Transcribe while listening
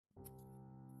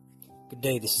Good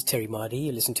day, this is Terry Mardy.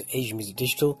 You listen to Asian Music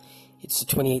Digital. It's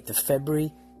the 28th of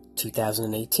February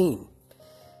 2018.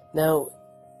 Now,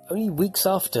 only weeks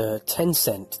after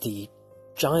Tencent, the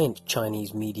giant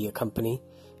Chinese media company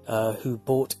who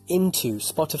bought into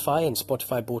Spotify and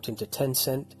Spotify bought into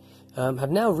Tencent,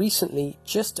 have now recently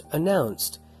just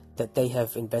announced that they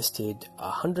have invested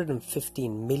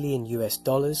 $115 million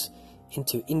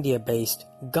into India-based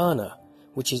Gaana,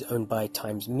 which is owned by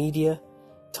Times Media,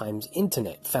 Times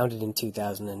Internet, founded in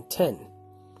 2010.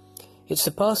 It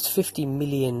surpassed 50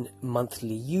 million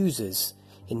monthly users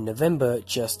in November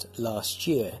just last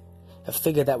year, a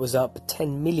figure that was up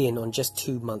 10 million on just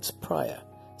 2 months prior,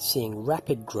 seeing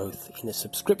rapid growth in the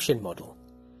subscription model.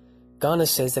 Gaana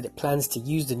says that it plans to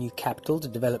use the new capital to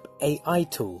develop AI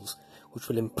tools, which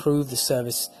will improve the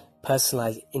service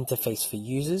personalized interface for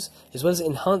users, as well as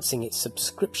enhancing its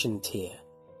subscription tier.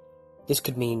 This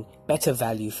could mean better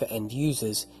value for end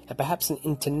users and perhaps an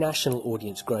international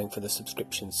audience growing for the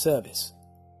subscription service.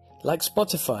 Like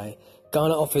Spotify,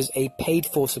 Gaana offers a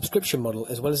paid-for subscription model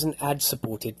as well as an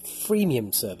ad-supported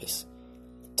freemium service.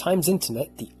 Times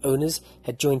Internet, the owners,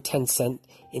 had joined Tencent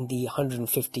in the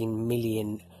 $115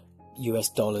 million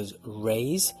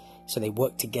raise, so they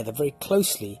worked together very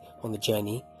closely on the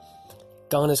journey.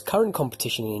 Gaana's current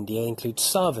competition in India includes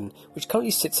Saavn, which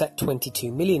currently sits at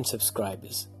 22 million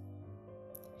subscribers.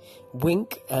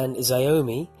 Wynk and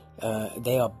Xiaomi,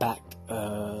 they are backed.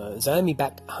 Xiaomi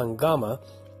backed Hungama,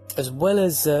 as well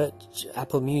as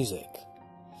Apple Music.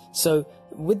 So,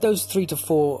 with those 3 to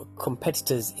 4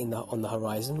 competitors on the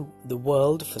horizon, the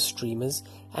world for streamers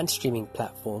and streaming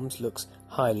platforms looks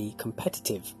highly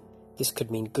competitive. This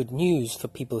could mean good news for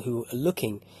people who are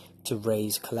looking to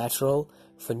raise collateral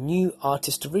for new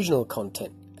artist original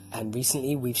content. And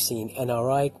recently, we've seen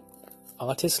NRI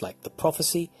artists like The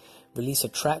Prophecy release a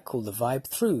track called The Vibe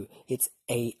through its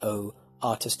AO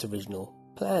Artist Original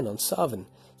plan on Saavn.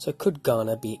 So could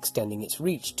Gaana be extending its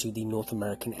reach to the North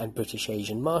American and British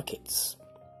Asian markets?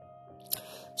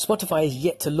 Spotify is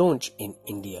yet to launch in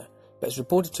India, but is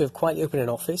reported to have quietly opened an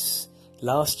office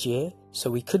last year, so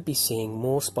we could be seeing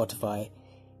more Spotify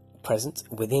presence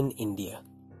within India.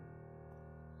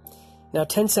 Now,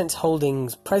 Tencent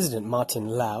Holdings president Martin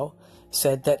Lau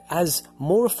said that as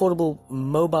more affordable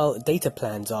mobile data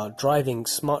plans are driving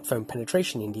smartphone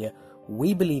penetration in India,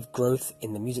 we believe growth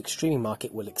in the music streaming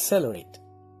market will accelerate.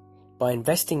 By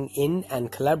investing in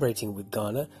and collaborating with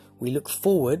Gaana, we look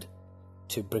forward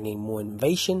to bringing more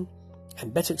innovation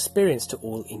and better experience to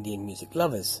all Indian music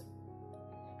lovers.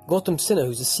 Gautam Sinha,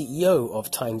 who's the CEO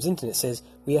of Times Internet, says,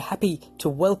 "We are happy to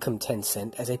welcome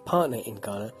Tencent as a partner in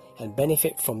Gaana and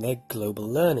benefit from their global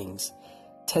learnings.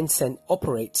 Tencent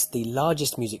operates the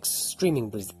largest music streaming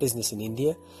business in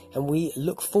India, and we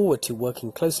look forward to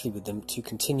working closely with them to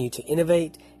continue to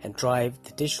innovate and drive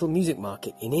the digital music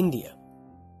market in India."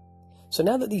 So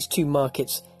now that these two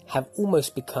markets have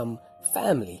almost become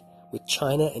family, with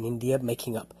China and India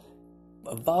making up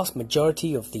a vast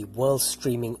majority of the world's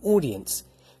streaming audience,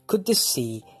 could this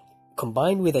see,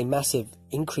 combined with a massive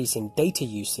increase in data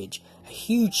usage, a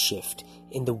huge shift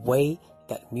in the way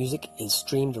that music is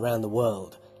streamed around the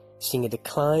world, seeing a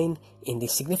decline in the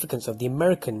significance of the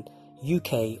American,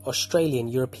 UK, Australian,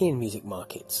 European music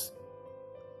markets?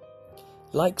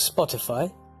 Like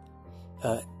Spotify,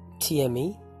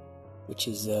 TME, which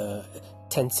is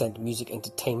Tencent Music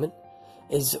Entertainment,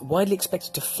 is widely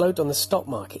expected to float on the stock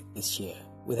market this year,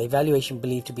 with a valuation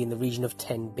believed to be in the region of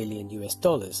 $10 billion.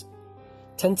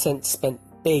 Tencent spent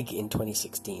big in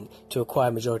 2016 to acquire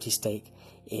a majority stake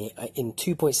in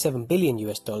 $2.7 billion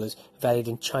valued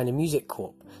in China Music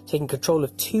Corp, taking control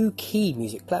of 2 key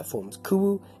music platforms,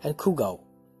 Kuwu and Kugou.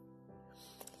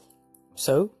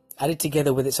 So, added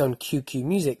together with its own QQ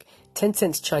Music,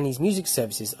 Tencent's Chinese music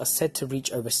services are said to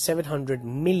reach over 700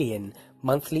 million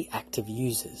monthly active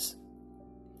users,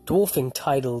 dwarfing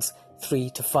Tidal's 3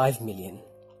 to 5 million.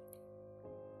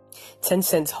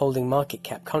 Tencent's holding market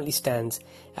cap currently stands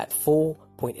at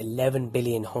 4.11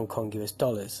 billion Hong Kong US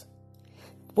dollars.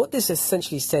 What this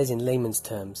essentially says in layman's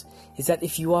terms is that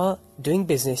if you are doing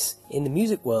business in the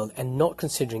music world and not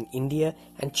considering India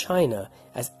and China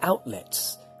as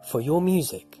outlets for your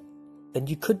music, then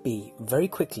you could be very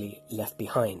quickly left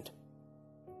behind.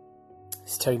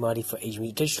 This is Terry Mardy for Asian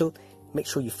Music Digital. Make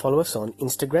sure you follow us on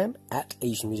Instagram at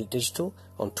Asian Music Digital,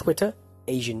 on Twitter,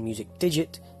 Asian Music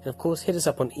Digit, and of course hit us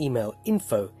up on email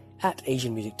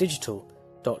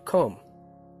info@asianmusicdigital.com.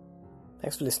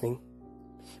 Thanks for listening.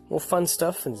 More fun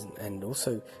stuff and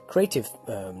also creative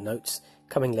notes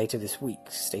coming later this week.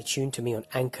 Stay tuned to me on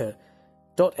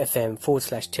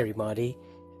anchor.fm/Terry Mardy,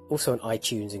 also on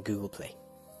iTunes and Google Play.